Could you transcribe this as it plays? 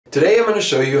Today I'm going to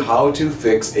show you how to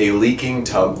fix a leaking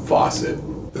tub faucet.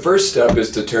 The first step is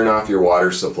to turn off your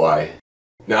water supply.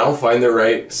 Now find the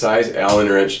right size Allen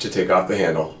wrench to take off the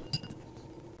handle.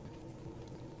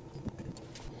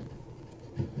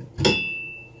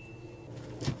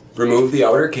 Remove the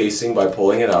outer casing by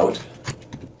pulling it out.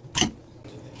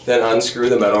 Then unscrew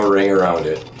the metal ring around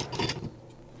it.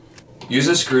 Use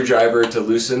a screwdriver to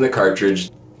loosen the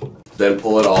cartridge, then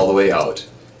pull it all the way out.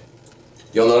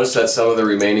 You'll notice that some of the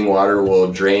remaining water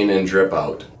will drain and drip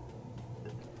out.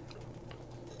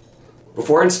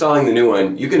 Before installing the new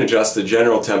one, you can adjust the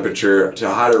general temperature to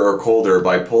hotter or colder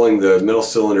by pulling the middle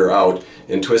cylinder out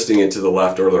and twisting it to the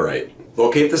left or the right.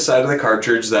 Locate the side of the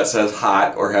cartridge that says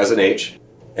hot or has an H,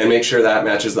 and make sure that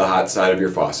matches the hot side of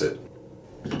your faucet.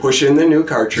 Push in the new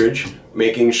cartridge,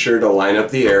 making sure to line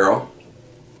up the arrow,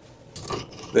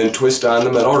 then twist on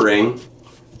the metal ring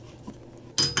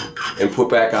and put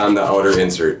back on the outer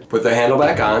insert. Put the handle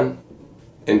back on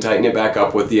and tighten it back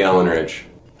up with the Allen wrench.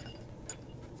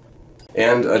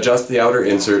 And adjust the outer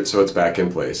insert so it's back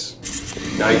in place.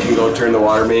 Now you can go turn the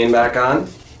water main back on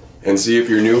and see if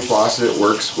your new faucet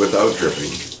works without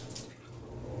dripping.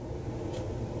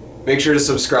 Make sure to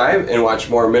subscribe and watch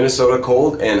more Minnesota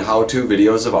cold and how-to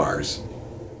videos of ours.